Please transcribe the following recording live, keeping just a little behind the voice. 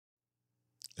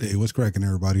Hey, what's cracking,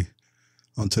 everybody?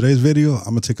 On today's video,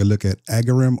 I'm going to take a look at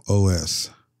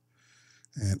AgarimOS.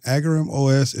 And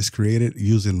AgarimOS is created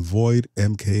using Void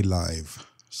MK Live.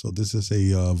 So this is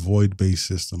a Void-based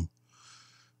system.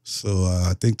 So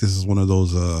I think this is one of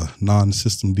those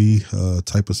non-systemd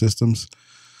type of systems.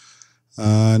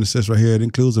 And it says right here, it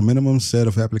includes a minimum set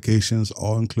of applications,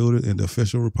 all included in the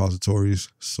official repositories,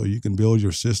 so you can build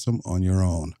your system on your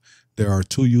own. There are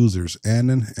two users,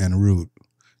 admin and root.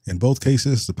 In both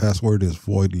cases, the password is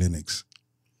void Linux.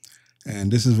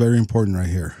 And this is very important right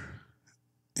here.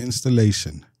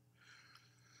 Installation.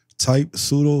 Type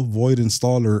sudo void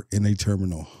installer in a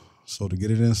terminal. So to get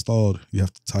it installed, you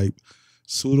have to type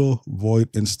sudo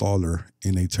void installer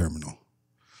in a terminal.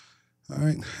 All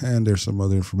right, and there's some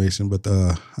other information, but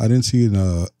I didn't see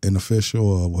an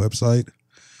official website.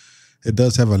 It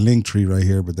does have a link tree right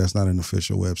here, but that's not an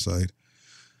official website.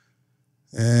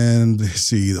 And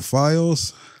see the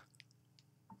files.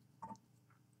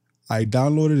 I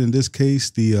downloaded, in this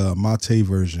case, the Mate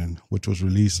version, which was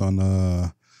released on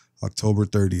October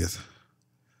 30th.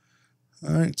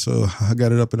 All right, so I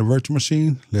got it up in a virtual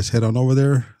machine. Let's head on over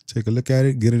there, take a look at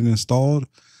it, get it installed,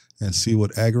 and see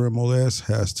what AgarimOS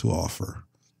has to offer.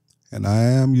 And I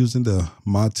am using the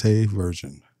Mate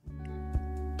version.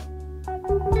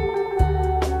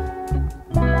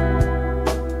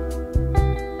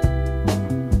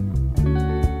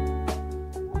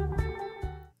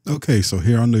 Okay, so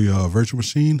here on the virtual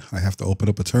machine, I have to open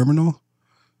up a terminal.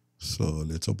 So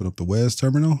let's open up the WES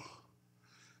terminal.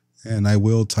 And I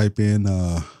will type in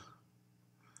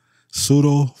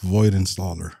sudo void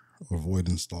installer or void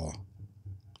install.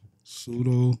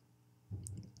 Sudo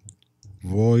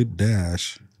void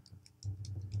dash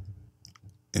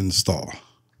install.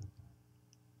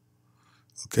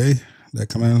 Okay, that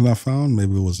command I found,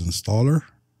 maybe it was installer.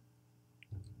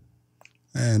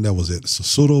 And that was it. So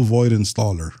sudo void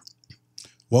installer.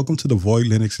 Welcome to the Void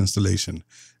Linux installation,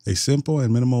 a simple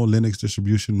and minimal Linux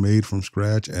distribution made from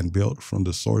scratch and built from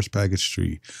the source package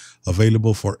tree,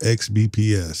 available for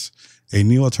XBPS, a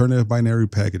new alternative binary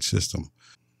package system.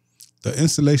 The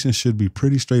installation should be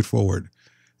pretty straightforward.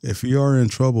 If you are in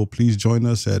trouble, please join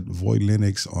us at Void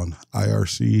Linux on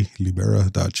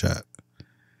irclibera.chat.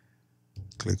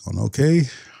 Click on OK.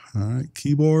 All right,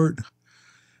 keyboard.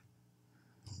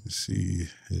 Let's see,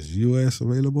 is US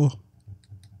available?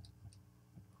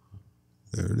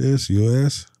 There it is,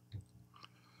 US.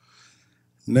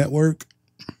 Network.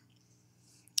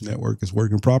 Network is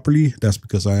working properly. That's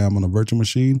because I am on a virtual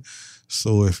machine.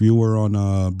 So if you were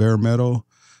on bare metal,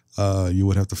 you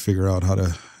would have to figure out how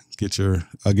to get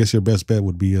I guess your best bet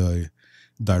would be a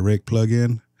direct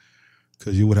plug-in,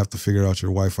 because you would have to figure out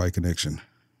your Wi-Fi connection.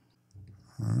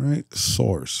 All right,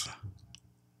 source.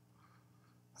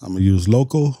 I'm going to use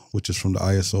local, which is from the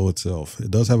ISO itself.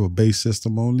 It does have a base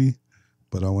system only,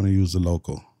 but I want to use the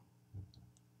local.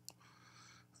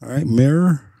 All right,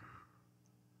 mirror.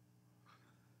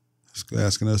 It's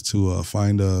asking us to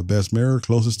find the best mirror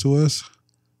closest to us.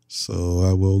 So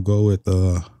I will go with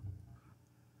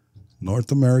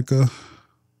North America.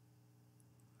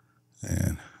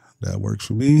 And that works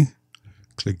for me.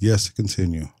 Click yes to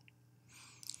continue.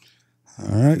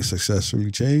 All right, successfully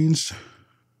changed.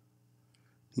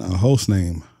 Now, host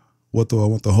name. What do I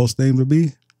want the host name to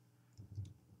be?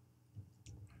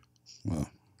 Well,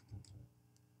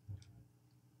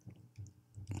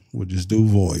 we'll just do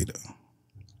void.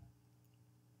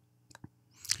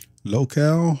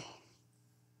 Locale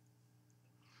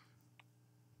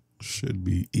should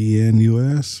be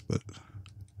ENUS, but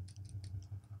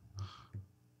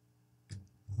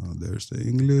there's the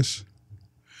English.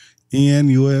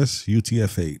 ENUS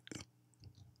UTF-8.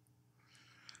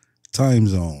 Time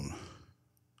zone.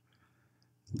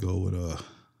 Go with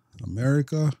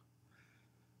America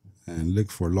and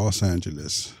look for Los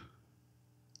Angeles.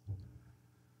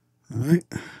 All right.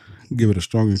 Give it a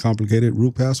strong and complicated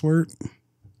root password.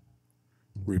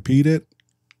 Repeat it.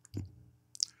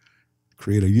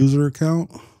 Create a user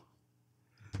account.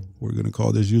 We're going to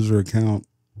call this user account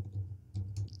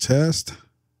test.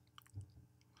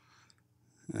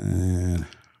 And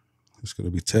it's going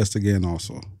to be test again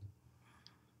also.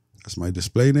 That's my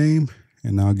display name.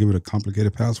 And now I'll give it a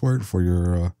complicated password for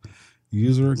your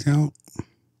user account.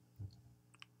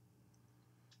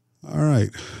 All right.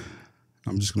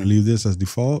 I'm just going to leave this as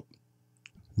default.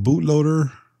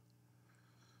 Bootloader.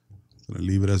 I'm going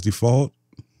to leave it as default.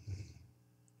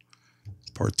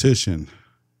 Partition.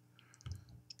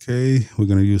 Okay. We're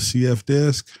going to use CF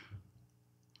disk.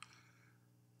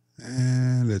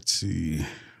 And let's see.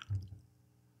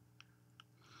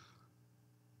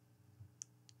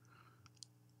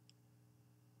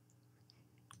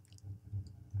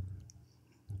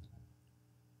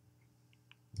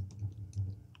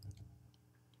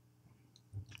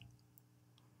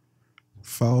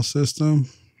 file system.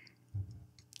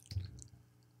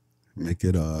 Make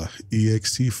it a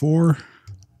ext4.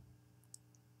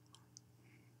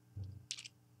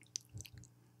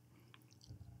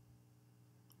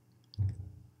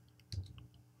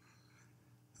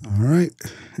 All right,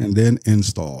 and then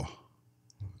install.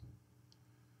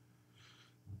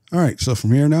 All right, so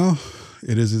from here now,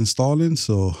 it is installing.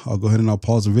 So I'll go ahead and I'll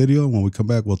pause the video. When we come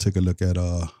back, we'll take a look at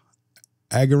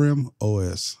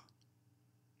AgarimOS.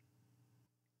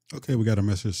 Okay, we got a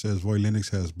message that says Void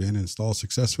Linux has been installed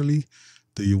successfully.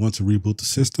 Do you want to reboot the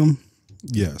system?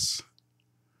 Yes.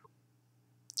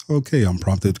 Okay, I'm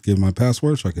prompted to give my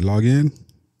password so I can log in.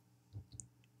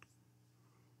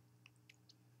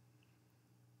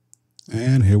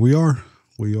 And here we are.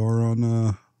 We are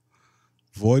on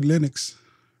Void Linux,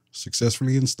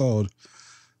 successfully installed.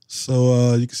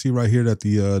 So you can see right here that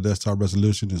the desktop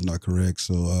resolution is not correct.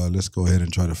 So let's go ahead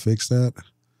and try to fix that.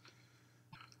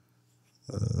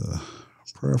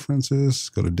 Preferences,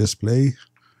 go to display,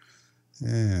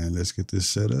 and let's get this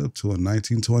set up to a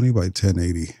 1920 by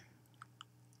 1080.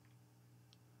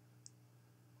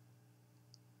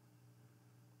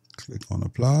 Click on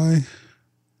apply,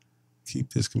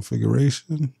 keep this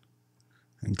configuration,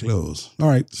 and close. All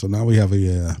right, so now we have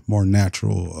a more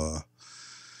natural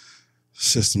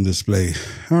system display.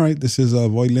 All right, this is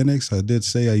Void Linux. I did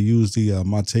say I use the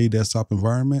Mate desktop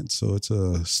environment, so it's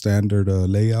a standard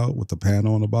layout with the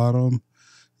panel on the bottom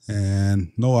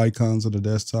and no icons on the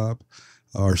desktop.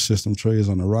 Our system tray is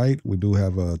on the right. We do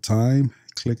have a time.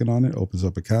 Clicking on it opens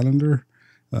up a calendar.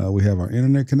 We have our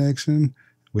internet connection.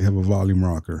 We have a volume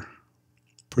rocker.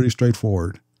 Pretty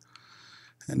straightforward.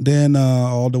 And then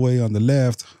all the way on the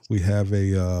left, we have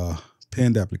a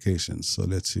pinned applications. So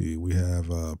let's see, we have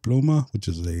Pluma, which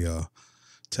is a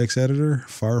text editor,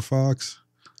 Firefox,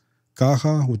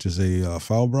 Caja, which is a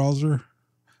file browser,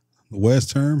 the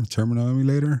Westterm, terminal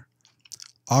emulator,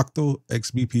 Octo,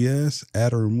 XBPS,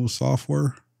 add or remove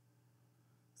software,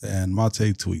 and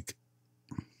Mate Tweak.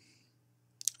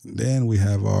 And then we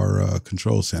have our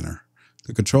control center.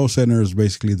 The control center is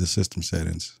basically the system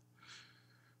settings.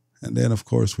 And then, of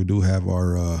course, we do have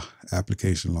our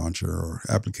application launcher or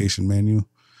application menu.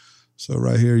 So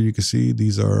right here, you can see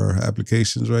these are our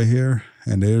applications right here.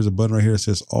 And there's a button right here that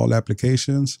says all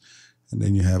applications. And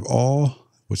then you have all,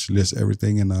 which lists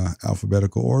everything in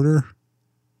alphabetical order.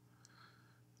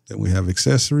 Then we have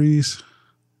accessories,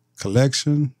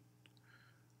 collection,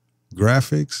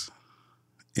 graphics,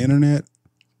 internet,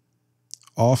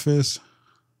 office,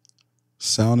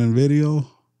 sound and video,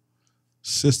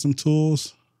 system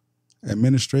tools,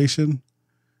 administration,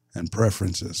 and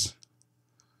preferences.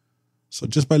 So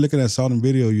just by looking at sound and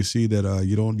video, you see that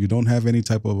you don't have any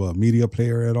type of a media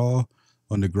player at all.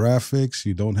 On the graphics,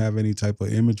 you don't have any type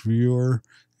of image viewer.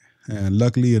 And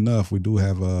luckily enough, we do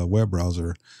have a web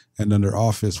browser. And under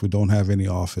Office, we don't have any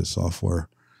Office software.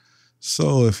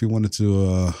 So if you wanted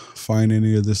to find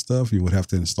any of this stuff, you would have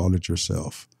to install it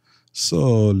yourself.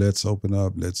 So let's open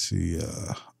up, let's see,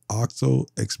 Octo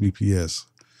XBPS,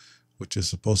 which is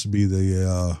supposed to be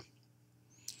the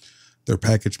their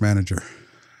package manager.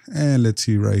 And let's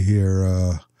see right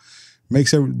here,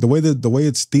 makes the way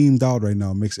it's themed out right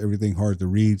now makes everything hard to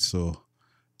read. So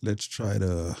let's try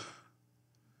to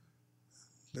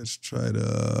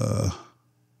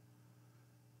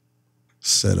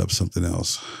set up something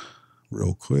else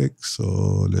real quick. So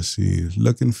let's see,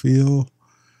 look and feel.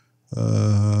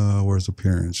 Where's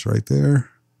appearance? Right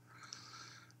there.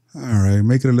 All right,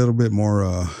 make it a little bit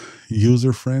more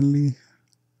user friendly,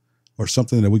 or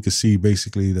something that we could see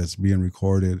basically that's being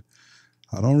recorded.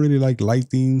 I don't really like light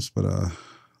themes, but I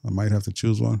might have to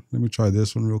choose one. Let me try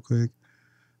this one real quick.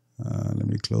 Let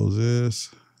me close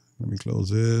this. Let me close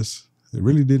this. It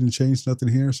really didn't change nothing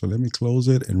here, so let me close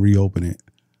it and reopen it.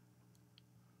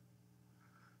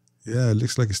 Yeah, it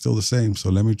looks like it's still the same. So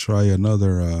let me try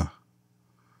another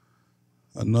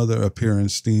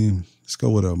appearance theme. Let's go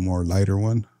with a more lighter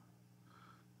one.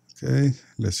 Okay,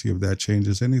 let's see if that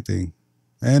changes anything.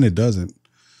 And it doesn't.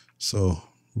 So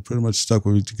we're pretty much stuck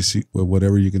with what you can see, with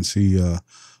whatever you can see.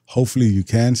 Hopefully you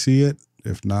can see it.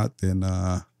 If not, then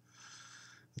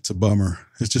it's a bummer.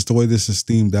 It's just the way this is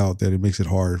themed out that it makes it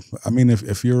hard. I mean,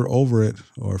 if you're over it,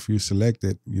 or if you select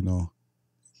it, you know,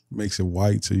 it makes it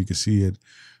white so you can see it.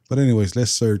 But anyways,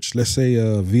 let's search. Let's say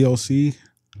VLC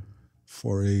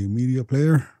for a media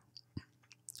player.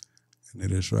 And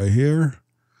it is right here.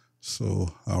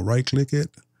 So I'll right click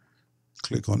it,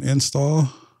 click on install,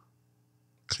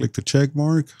 click the check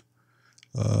mark.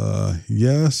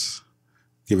 Yes,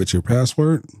 give it your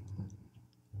password.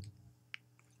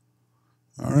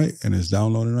 All right, and it's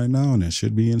downloading right now, and it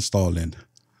should be installing.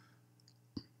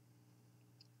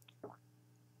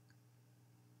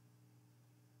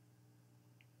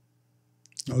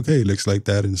 Okay, looks like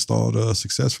that installed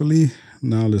successfully.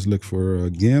 Now let's look for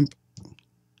GIMP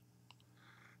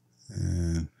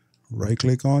and right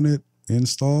click on it,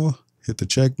 install, hit the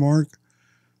check mark,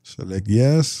 select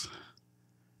yes,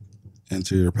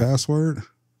 enter your password.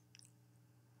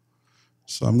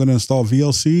 So I'm going to install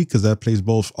VLC because that plays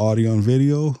both audio and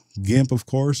video. GIMP, of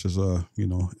course, is a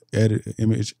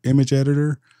image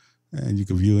editor, and you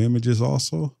can view images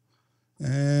also.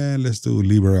 And let's do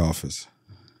LibreOffice.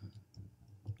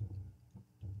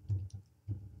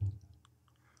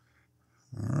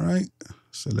 All right,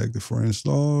 select it for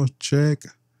install, check,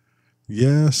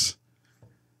 yes,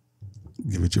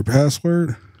 give it your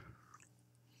password.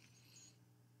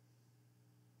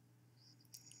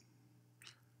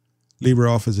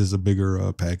 LibreOffice is a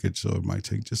bigger package, so it might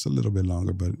take just a little bit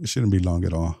longer, but it shouldn't be long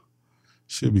at all.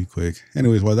 Should be quick.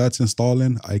 Anyways, while that's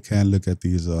installing, I can look at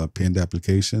these pinned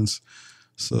applications.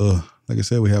 So, like I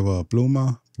said, we have a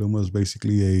Pluma. Pluma is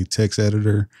basically a text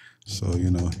editor. So,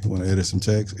 you want to edit some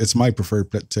text. It's my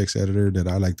preferred text editor that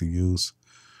I like to use.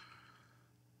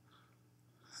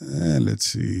 And let's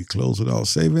see, close without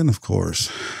saving, of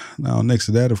course. Now, next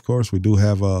to that, of course, we do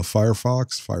have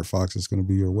Firefox. Firefox is going to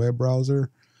be your web browser.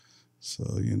 So,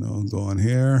 go on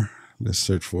here. Let's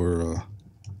search for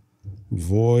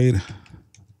Void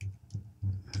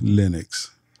Linux.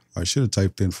 I should have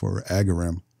typed in for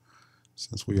Agarim,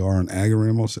 since we are on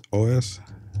AgarimOS.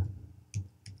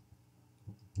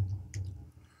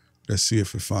 Let's see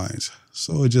if it finds.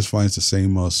 So it just finds the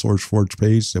same SourceForge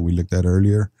page that we looked at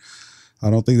earlier. I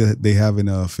don't think that they have an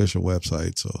official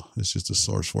website, so it's just a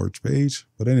SourceForge page.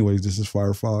 But anyways, this is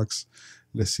Firefox.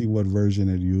 Let's see what version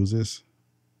it uses.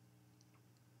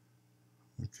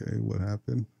 Okay, what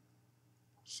happened?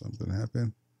 Something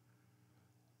happened.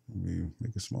 Let me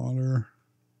make it smaller.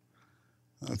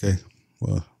 Okay,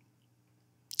 well,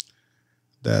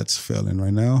 that's failing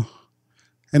right now.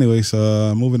 Anyways,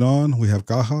 moving on, we have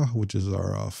Caja, which is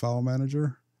our file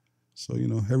manager. So,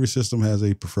 every system has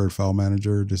a preferred file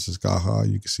manager. This is Caja.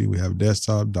 You can see we have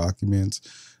desktop, documents,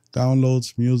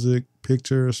 downloads, music,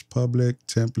 pictures, public,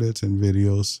 templates, and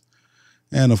videos.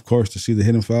 And of course, to see the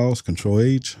hidden files,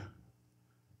 Control-H.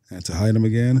 And to hide them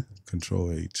again,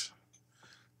 Control-H.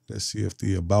 Let's see if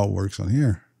the about works on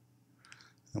here.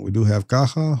 And we do have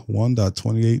Caja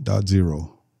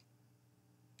 1.28.0.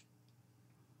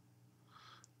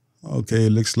 Okay,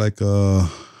 it looks like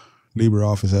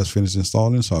LibreOffice has finished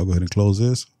installing, so I'll go ahead and close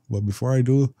this. But before I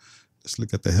do, let's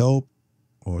look at the help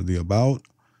or the about.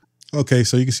 Okay,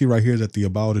 so you can see right here that the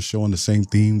about is showing the same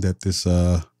theme that this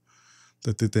that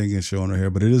the thing is showing right here,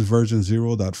 but it is version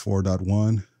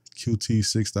 0.4.1. Qt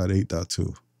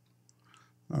 6.8.2.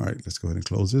 All right, let's go ahead and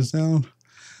close this down.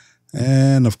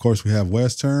 And of course, we have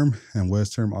WebTerm, and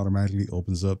WebTerm automatically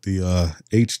opens up the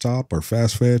HTOP or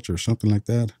fast fetch or something like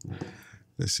that.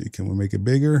 Let's see, can we make it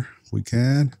bigger? We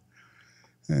can.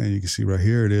 And you can see right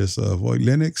here it is Void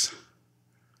Linux,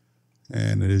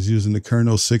 and it is using the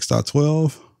kernel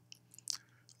 6.12.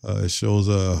 It shows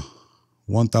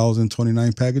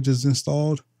 1,029 packages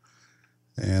installed.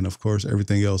 And of course,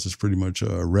 everything else is pretty much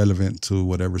relevant to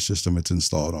whatever system it's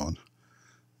installed on.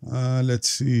 Let's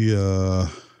see.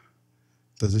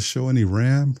 Does it show any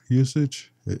RAM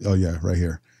usage? Oh, yeah, right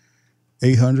here.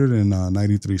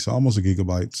 893, so almost a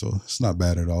gigabyte. So it's not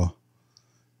bad at all.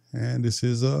 And this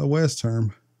is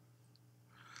WebTerm.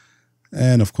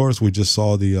 And of course, we just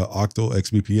saw the Octo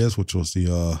XBPS, which was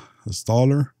the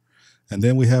installer. And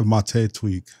then we have Mate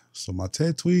Tweak. So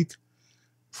Mate Tweak.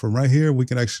 From right here, we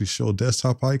can actually show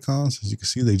desktop icons. As you can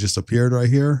see, they just appeared right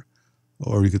here,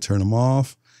 or you could turn them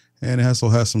off. And it also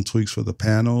has some tweaks for the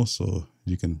panel, so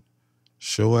you can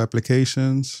show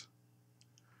applications,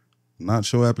 not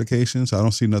show applications. I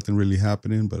don't see nothing really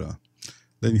happening, but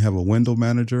then you have a window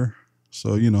manager.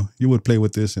 So, you would play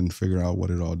with this and figure out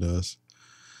what it all does.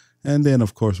 And then,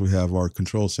 of course, we have our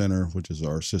control center, which is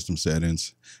our system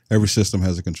settings. Every system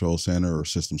has a control center or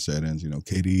system settings,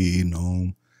 KDE,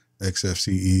 GNOME,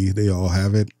 XFCE, they all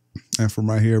have it. And from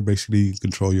right here, basically you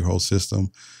control your whole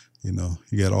system. You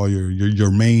got all your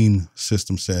main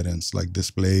system settings like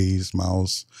displays,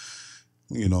 mouse,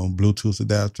 Bluetooth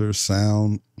adapters,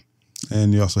 sound.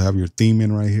 And you also have your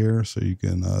theming right here, so you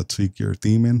can tweak your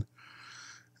theming.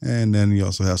 And then you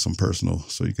also have some personal,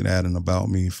 so you can add an about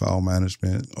me, file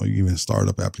management, or even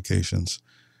startup applications.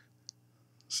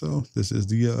 So this is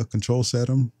the control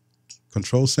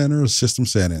center system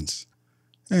settings.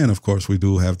 And of course, we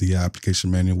do have the application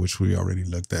menu, which we already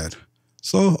looked at.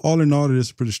 So all in all, it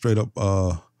is pretty straight up.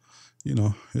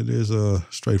 It is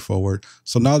straightforward.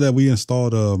 So now that we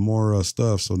installed more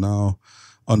stuff, so now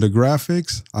under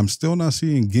graphics, I'm still not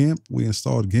seeing GIMP. We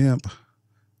installed GIMP,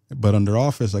 But under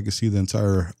Office, I can see the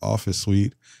entire Office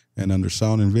suite. And under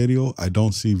Sound and Video, I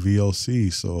don't see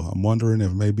VLC. So I'm wondering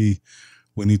if maybe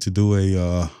we need to do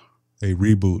a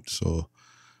reboot. So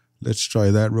let's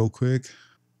try that real quick.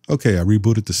 Okay, I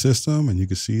rebooted the system, and you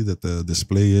can see that the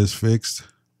display is fixed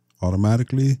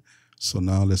automatically. So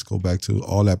now let's go back to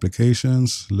all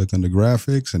applications, look under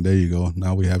graphics, and there you go.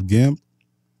 Now we have GIMP.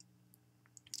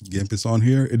 GIMP is on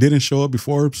here. It didn't show up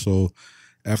before, so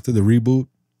after the reboot,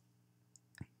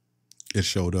 it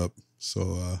showed up.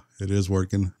 So it is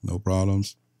working, no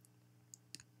problems.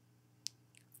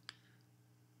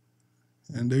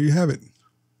 And there you have it.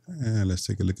 And let's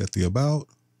take a look at the About.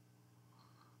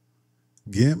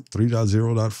 GIMP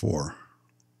 3.0.4.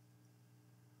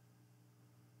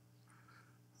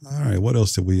 All right, what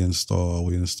else did we install?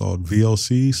 We installed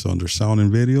VLC. So under Sound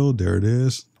and Video, there it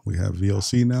is. We have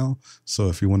VLC now. So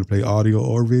if you want to play audio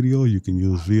or video, you can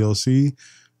use VLC.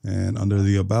 And under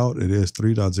the About, it is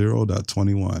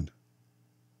 3.0.21.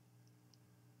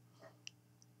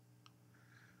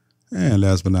 And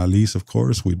last but not least, of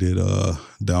course, we did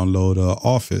download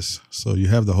Office. So you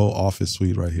have the whole Office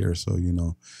suite right here. So, you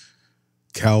know,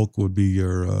 Calc would be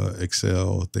your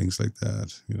Excel, things like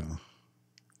that, you know.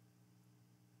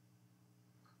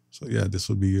 So yeah, this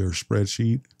would be your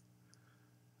spreadsheet.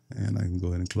 And I can go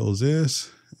ahead and close this.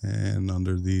 And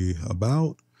under the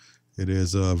About, it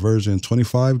is version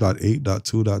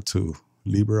 25.8.2.2,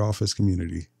 LibreOffice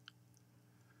Community.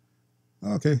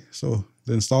 Okay, so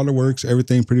the installer works.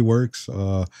 Everything pretty works.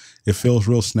 It feels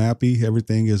real snappy.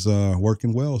 Everything is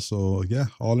working well. So yeah,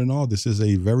 all in all, this is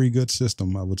a very good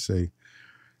system, I would say.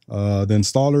 The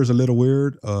installer is a little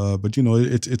weird, but you know,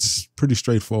 it's pretty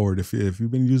straightforward. If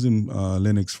you've been using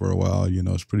Linux for a while, you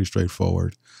know, it's pretty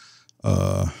straightforward.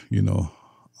 You know,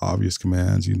 obvious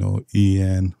commands, you know,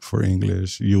 EN for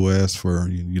English, US for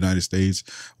United States,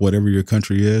 whatever your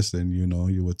country is, then, you know,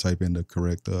 you would type in the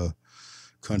correct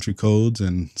country codes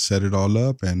and set it all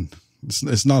up. And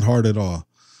it's not hard at all.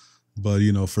 But,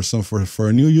 you know, for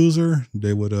a new user,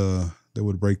 they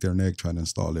would break their neck trying to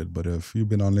install it. But if you've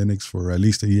been on Linux for at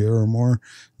least a year or more,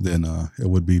 then it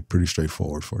would be pretty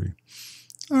straightforward for you.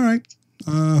 All right.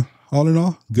 All in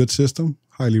all, good system,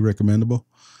 highly recommendable.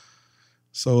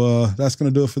 So that's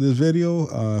going to do it for this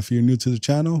video. If you're new to the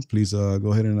channel, please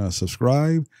go ahead and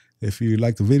subscribe. If you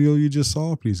like the video you just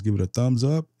saw, please give it a thumbs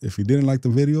up. If you didn't like the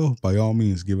video, by all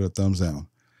means, give it a thumbs down.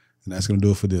 And that's going to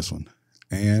do it for this one.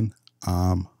 And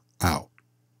I'm out.